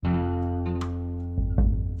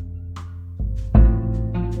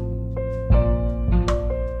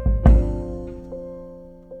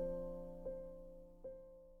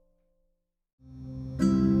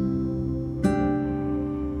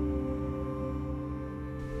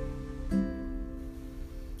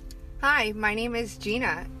Hi, my name is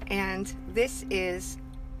Gina, and this is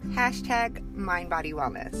 #Mind Body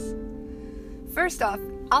Wellness. First off,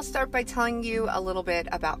 I'll start by telling you a little bit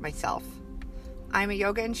about myself. I'm a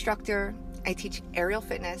yoga instructor, I teach aerial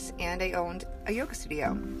fitness, and I owned a yoga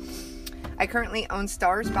studio. I currently own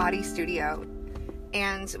Stars Body Studio,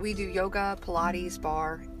 and we do yoga, Pilates,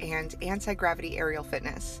 bar, and anti-gravity aerial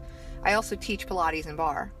fitness. I also teach Pilates and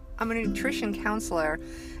bar. I'm a nutrition counselor,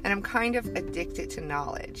 and I'm kind of addicted to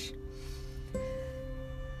knowledge.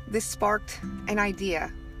 This sparked an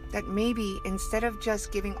idea that maybe instead of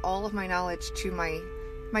just giving all of my knowledge to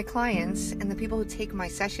my clients and the people who take my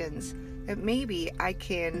sessions, that maybe I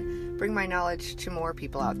can bring my knowledge to more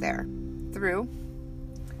people out there through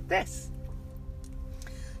this.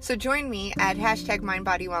 So join me at #Mind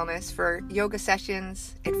Body Wellness for yoga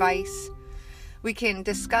sessions, advice. We can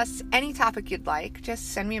discuss any topic you'd like.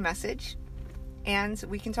 Just send me a message and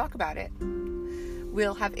we can talk about it.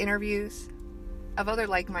 We'll have interviews of other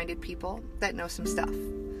like-minded people that know some stuff.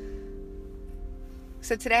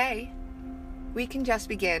 So today, we can just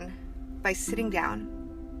begin by sitting down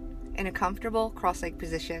in a comfortable cross-legged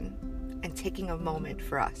position and taking a moment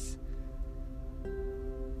for us.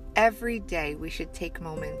 Every day we should take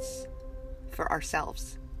moments for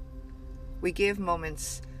ourselves. We give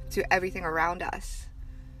moments to everything around us,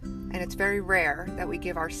 and it's very rare that we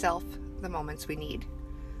give ourselves the moments we need.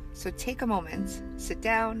 So take a moment, sit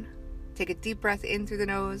down, take a deep breath in through the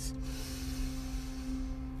nose,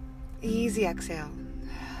 easy exhale,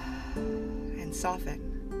 and soften.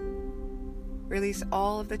 Release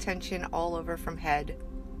all of the tension all over from head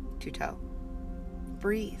to toe.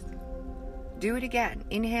 Breathe. Do it again.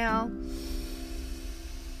 Inhale,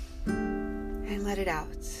 and let it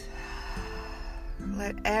out.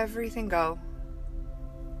 Let everything go.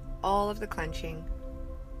 All of the clenching,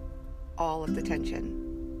 all of the tension.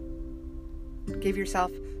 Give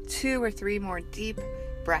yourself 2 or 3 more deep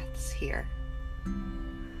breaths here.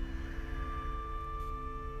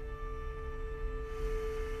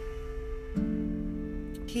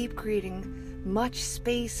 Keep creating much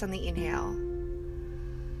space on the inhale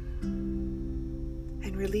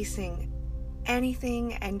and releasing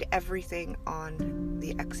anything and everything on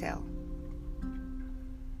the exhale.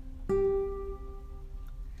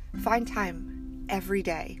 Find time every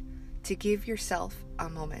day to give yourself a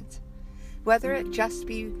moment. Whether it just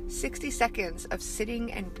be 60 seconds of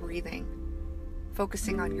sitting and breathing,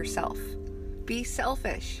 focusing on yourself. Be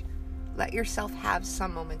selfish. Let yourself have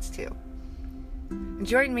some moments too.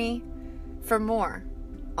 Join me for more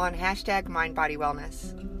on #Mind Body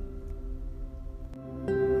Wellness.